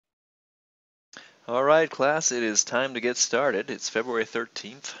All right, class, it is time to get started. It's February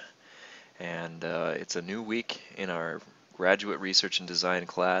 13th, and it's a new week in our Graduate Research and Design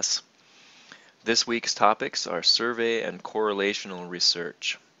class. This week's topics are survey and correlational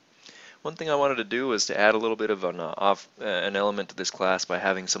research. One thing I wanted to do was to add a little bit of an element to this class by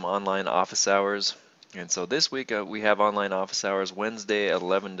having some online office hours. And so this week we have online office hours Wednesday at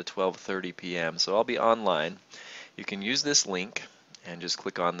 11 to 12:30 p.m. So I'll be online. You can use this link and just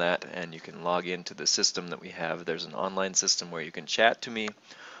click on that and you can log into the system that we have. There's an online system where you can chat to me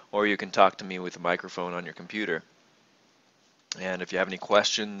or you can talk to me with a microphone on your computer. And if you have any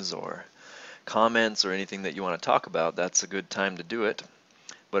questions or comments or anything that you want to talk about, that's a good time to do it.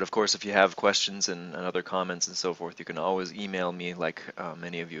 But of course, if you have questions and other comments and so forth, you can always email me like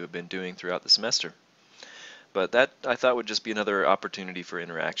many of you have been doing throughout the semester. But that I thought would just be another opportunity for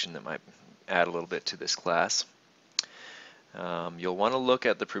interaction that might add a little bit to this class. You'll want to look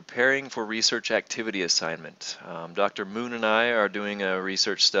at the Preparing for Research Activity assignment. Dr. Moon and I are doing a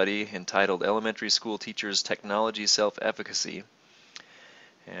research study entitled Elementary School Teachers' Technology Self-Efficacy.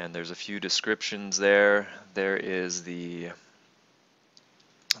 And there's a few descriptions there. There is the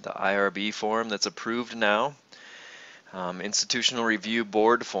IRB form that's approved now. Institutional Review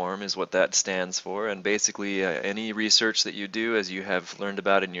Board form is what that stands for, and basically any research that you do, as you have learned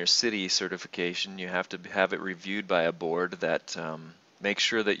about in your city certification, you have to have it reviewed by a board that makes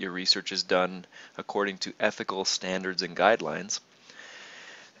sure that your research is done according to ethical standards and guidelines.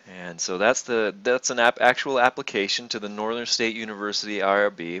 And so that's an actual application to the Northern State University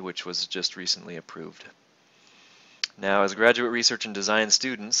IRB, which was just recently approved. Now, as graduate research and design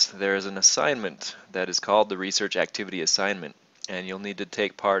students, there is an assignment that is called the Research Activity Assignment, and you'll need to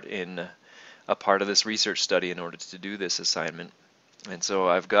take part in a part of this research study in order to do this assignment. And so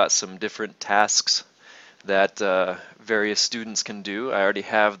I've got some different tasks that various students can do. I already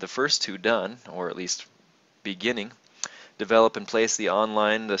have the first two done, or at least beginning. Develop and place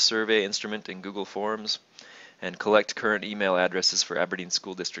the survey instrument in Google Forms, and collect current email addresses for Aberdeen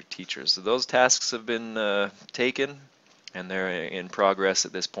School District teachers. So those tasks have been taken and they're in progress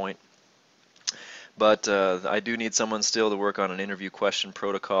at this point. But I do need someone still to work on an interview question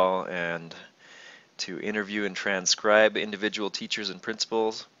protocol and to interview and transcribe individual teachers and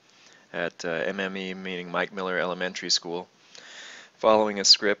principals at MME, meaning Mike Miller Elementary School, following a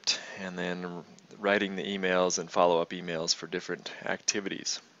script and then writing the emails and follow-up emails for different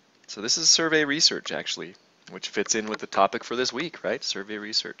activities. So this is survey research, actually, which fits in with the topic for this week, right? Survey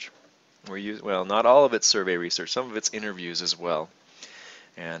research. Well, not all of it's survey research. Some of it's interviews as well.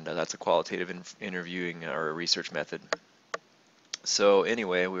 And that's a qualitative interviewing or a research method. So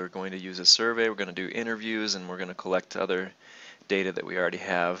anyway, we're going to use a survey, we're going to do interviews, and we're going to collect other data that we already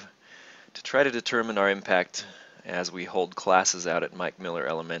have to try to determine our impact as we hold classes out at Mike Miller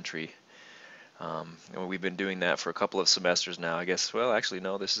Elementary. And we've been doing that for a couple of semesters now, I guess. Well, actually,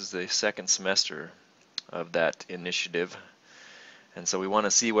 no, this is the second semester of that initiative. And so we want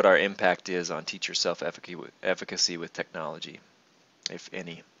to see what our impact is on teacher self-efficacy with technology, if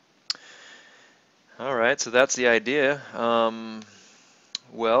any. All right, so that's the idea.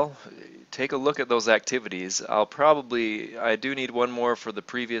 Well, take a look at those activities. I do need one more for the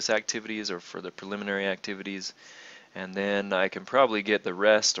previous activities or for the preliminary activities, and then I can probably get the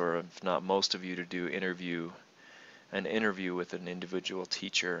rest, or if not most of you, to do an interview with an individual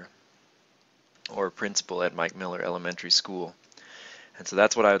teacher or principal at Mike Miller Elementary School. And so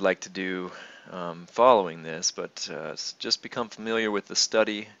that's what I would like to do following this, but just become familiar with the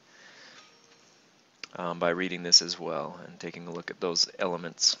study by reading this as well and taking a look at those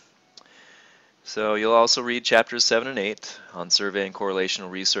elements. So you'll also read chapters 7 and 8 on survey and correlational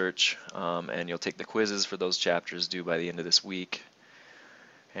research, and you'll take the quizzes for those chapters due by the end of this week.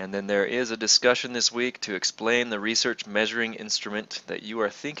 And then there is a discussion this week to explain the research measuring instrument that you are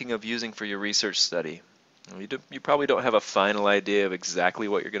thinking of using for your research study. You probably don't have a final idea of exactly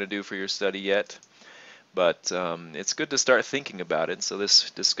what you're going to do for your study yet, but it's good to start thinking about it. So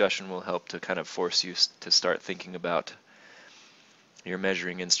this discussion will help to kind of force you to start thinking about your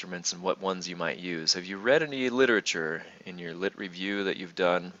measuring instruments and what ones you might use. Have you read any literature in your lit review that you've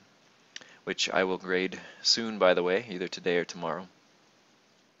done, which I will grade soon, by the way, either today or tomorrow?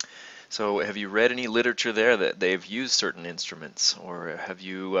 So have you read any literature there that they've used certain instruments, or have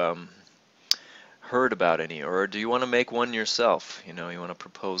you heard about any, or do you want to make one yourself? You want to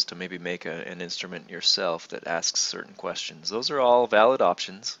propose to maybe make an instrument yourself that asks certain questions. Those are all valid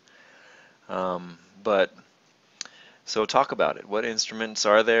options. So talk about it. What instruments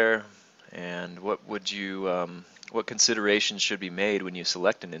are there, and what considerations should be made when you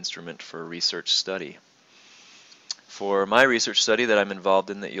select an instrument for a research study? for my research study that I'm involved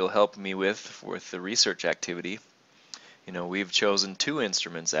in that you'll help me with the research activity, we've chosen 2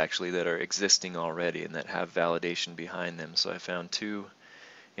 instruments actually that are existing already and that have validation behind them. So I found 2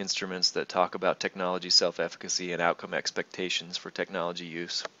 instruments that talk about technology self-efficacy and outcome expectations for technology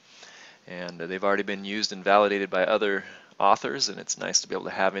use. And they've already been used and validated by other authors, and it's nice to be able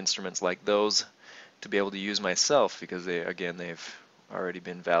to have instruments like those to be able to use myself, because they've already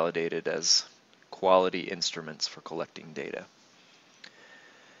been validated as quality instruments for collecting data.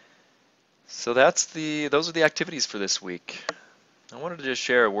 So those are the activities for this week. I wanted to just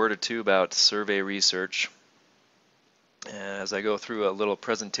share a word or two about survey research as I go through a little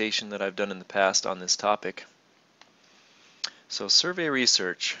presentation that I've done in the past on this topic. So survey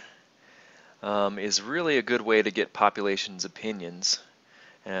research is really a good way to get populations' opinions,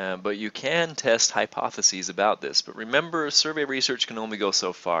 but you can test hypotheses about this. But remember, survey research can only go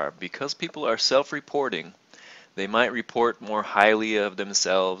so far. Because people are self-reporting, they might report more highly of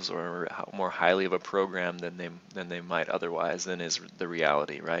themselves or more highly of a program than they might otherwise, than is the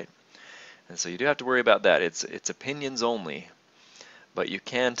reality, right? And so you do have to worry about that. It's opinions only, but you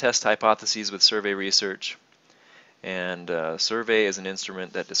can test hypotheses with survey research. And a survey is an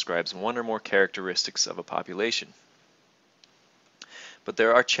instrument that describes one or more characteristics of a population. But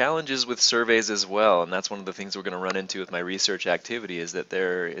there are challenges with surveys as well, and that's one of the things we're going to run into with my research activity, is that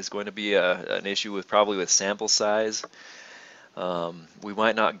there is going to be an issue probably with sample size. We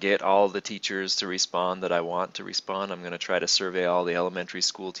might not get all the teachers to respond that I want to respond. I'm going to try to survey all the elementary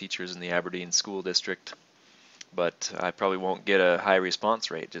school teachers in the Aberdeen School District, but I probably won't get a high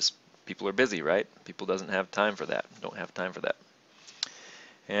response rate. Just people are busy, right? People don't have time for that.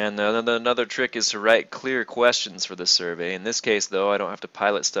 And another trick is to write clear questions for the survey. In this case, though, I don't have to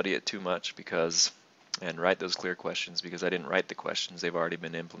pilot study it too much and write those clear questions, because I didn't write the questions. They've already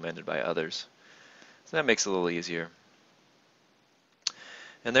been implemented by others. So that makes it a little easier.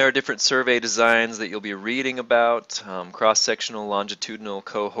 And there are different survey designs that you'll be reading about, cross-sectional, longitudinal,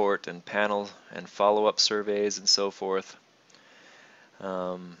 cohort, and panel, and follow-up surveys, and so forth.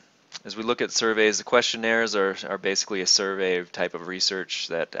 As we look at surveys, the questionnaires are basically a survey type of research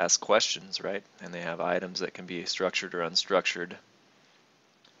that asks questions, right? And they have items that can be structured or unstructured.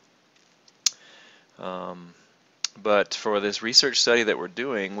 But for this research study that we're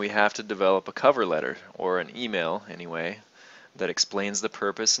doing, we have to develop a cover letter, or an email anyway, that explains the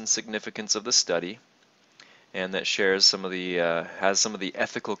purpose and significance of the study, and that shares has some of the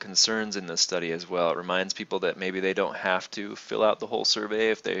ethical concerns in the study as well. It reminds people that maybe they don't have to fill out the whole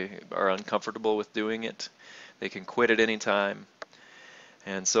survey if they are uncomfortable with doing it. They can quit at any time,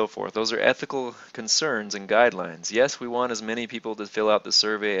 and so forth. Those are ethical concerns and guidelines. Yes, we want as many people to fill out the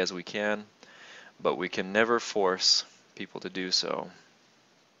survey as we can, but we can never force people to do so.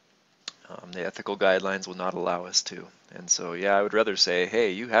 The ethical guidelines will not allow us to. And so, yeah, I would rather say,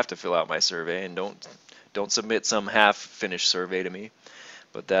 hey, you have to fill out my survey, and don't submit some half-finished survey to me.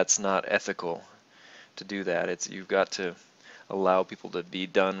 But that's not ethical to do that. You've got to allow people to be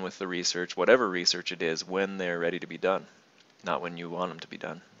done with the research, whatever research it is, when they're ready to be done, not when you want them to be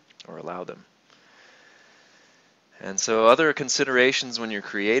done or allow them. And so other considerations when you're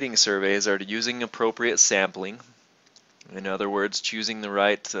creating surveys are using appropriate sampling. In other words, choosing the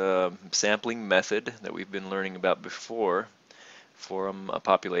right sampling method that we've been learning about before for a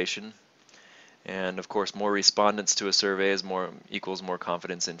population. And of course, more respondents to a survey equals more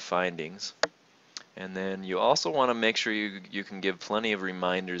confidence in findings. And then you also want to make sure you can give plenty of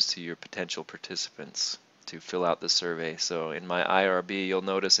reminders to your potential participants to fill out the survey. So in my IRB, you'll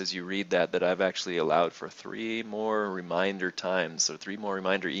notice as you read that I've actually allowed for 3 more reminder times, so 3 more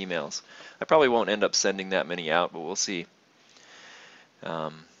reminder emails. I probably won't end up sending that many out, but we'll see.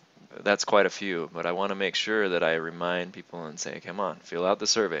 That's quite a few, but I want to make sure that I remind people and say, come on, fill out the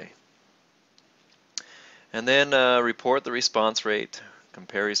survey. And then report the response rate,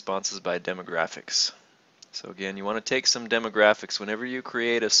 compare responses by demographics. So again, you want to take some demographics. Whenever you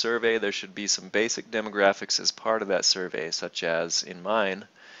create a survey, there should be some basic demographics as part of that survey, such as in mine,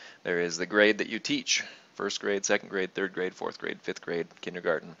 there is the grade that you teach, 1st grade, 2nd grade, 3rd grade, 4th grade, 5th grade,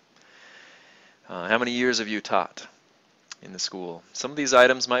 kindergarten. How many years have you taught in the school? Some of these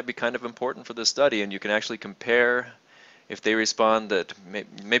items might be kind of important for the study, and you can actually compare if they respond that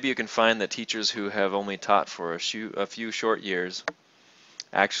maybe you can find that teachers who have only taught for a few short years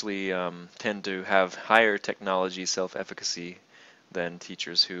actually tend to have higher technology self-efficacy than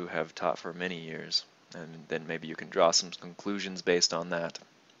teachers who have taught for many years. And then maybe you can draw some conclusions based on that.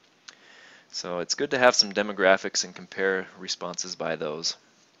 So it's good to have some demographics and compare responses by those.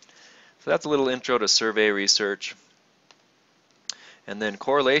 So that's a little intro to survey research. And then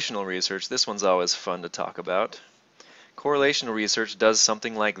correlational research, this one's always fun to talk about. Correlational research does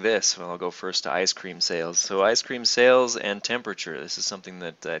something like this. Well, I'll go first to ice cream sales. So ice cream sales and temperature. This is something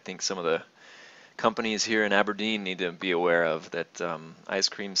that I think some of the companies here in Aberdeen need to be aware of, that ice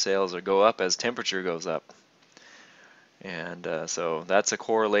cream sales go up as temperature goes up. And so that's a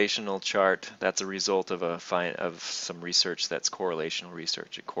correlational chart. That's a result of some research that's correlational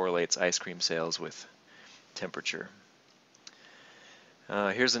research. It correlates ice cream sales with temperature.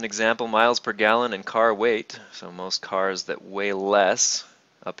 Here's an example, miles per gallon and car weight. So most cars that weigh less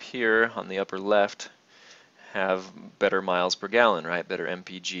up here on the upper left have better miles per gallon, right? Better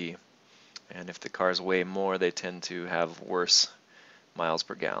MPG. And if the cars weigh more, they tend to have worse miles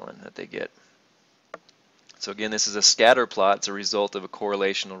per gallon that they get. So again, this is a scatter plot. It's a result of a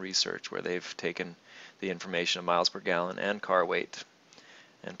correlational research where they've taken the information of miles per gallon and car weight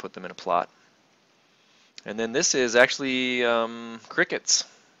and put them in a plot. And then this is actually crickets.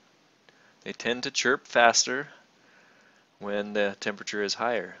 They tend to chirp faster when the temperature is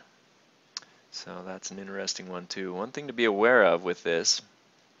higher. So that's an interesting one too. One thing to be aware of with this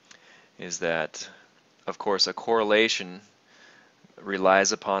is that, of course, a correlation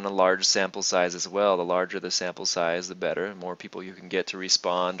relies upon a large sample size as well. The larger the sample size, the better. The more people you can get to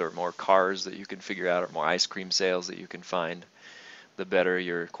respond, or more cars that you can figure out, or more ice cream sales that you can find, the better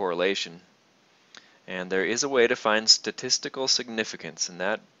your correlation. And there is a way to find statistical significance, and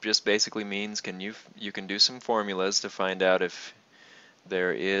that just basically means you can do some formulas to find out if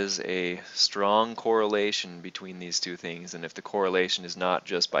there is a strong correlation between these two things, and if the correlation is not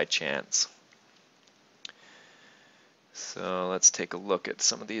just by chance. So let's take a look at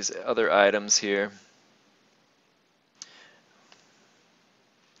some of these other items here.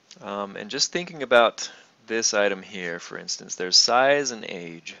 And just thinking about this item here, for instance, there's size and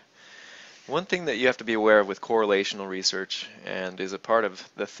age. One thing that you have to be aware of with correlational research, and is a part of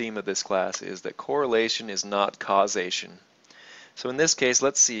the theme of this class, is that correlation is not causation. So in this case,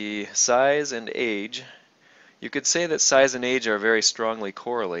 let's see, size and age. You could say that size and age are very strongly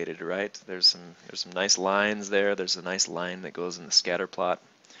correlated, right? There's some nice lines there. There's a nice line that goes in the scatter plot.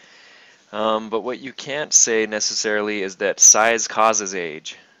 But what you can't say necessarily is that size causes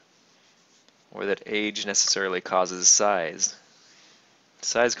age, or that age necessarily causes size.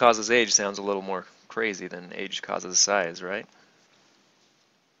 Size causes age sounds a little more crazy than age causes size, right?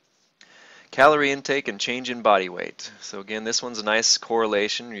 Calorie intake and change in body weight. So again, this one's a nice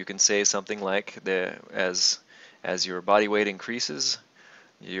correlation. You can say something like as your body weight increases,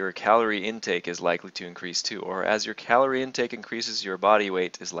 your calorie intake is likely to increase too. Or as your calorie intake increases, your body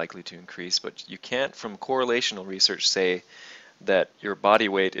weight is likely to increase. But you can't, from correlational research, say that your body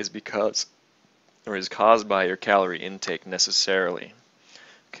weight is caused by your calorie intake necessarily.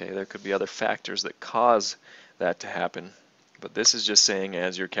 Okay, there could be other factors that cause that to happen, but this is just saying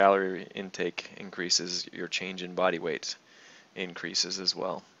as your calorie intake increases, your change in body weight increases as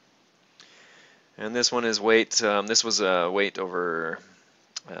well. And this one is weight. This was weight over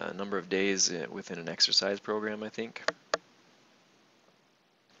a number of days within an exercise program, I think.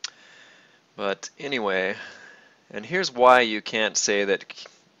 But anyway, and here's why you can't say that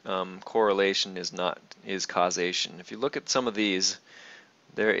correlation is causation. If you look at some of these,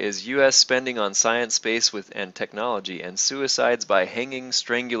 there is U.S. spending on science, space, and technology, and suicides by hanging,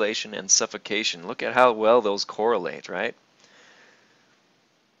 strangulation, and suffocation. Look at how well those correlate, right?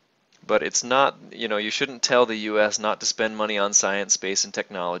 But it's not, you shouldn't tell the U.S. not to spend money on science, space, and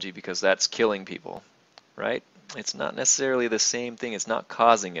technology because that's killing people, right? It's not necessarily the same thing. It's not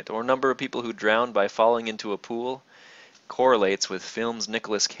causing it. Or number of people who drowned by falling into a pool correlates with films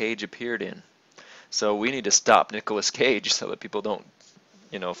Nicolas Cage appeared in. So we need to stop Nicolas Cage so that people don't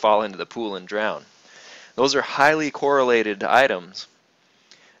fall into the pool and drown. Those are highly correlated items,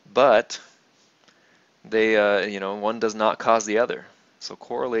 but they, one does not cause the other. So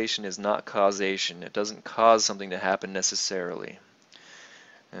correlation is not causation. It doesn't cause something to happen necessarily.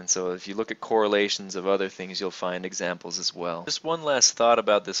 And so if you look at correlations of other things, you'll find examples as well. Just one last thought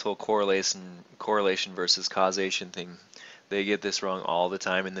about this whole correlation versus causation thing. They get this wrong all the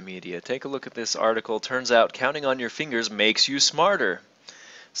time in the media. Take a look at this article. Turns out counting on your fingers makes you smarter.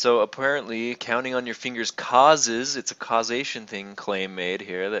 So apparently counting on your fingers it's a causation thing claim made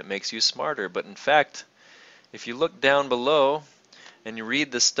here that makes you smarter. But in fact, if you look down below and you read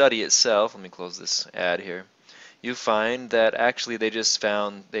the study itself, let me close this ad here, you find that actually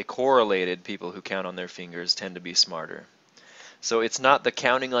they correlated people who count on their fingers tend to be smarter. So it's not the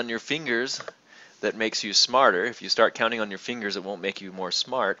counting on your fingers that makes you smarter. If you start counting on your fingers, it won't make you more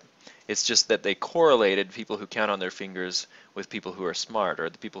smart. It's just that they correlated people who count on their fingers with people who are smart, or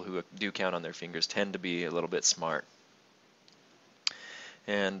the people who do count on their fingers tend to be a little bit smart.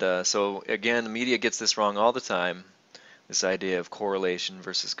 And so again, the media gets this wrong all the time. this idea of correlation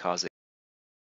versus causation.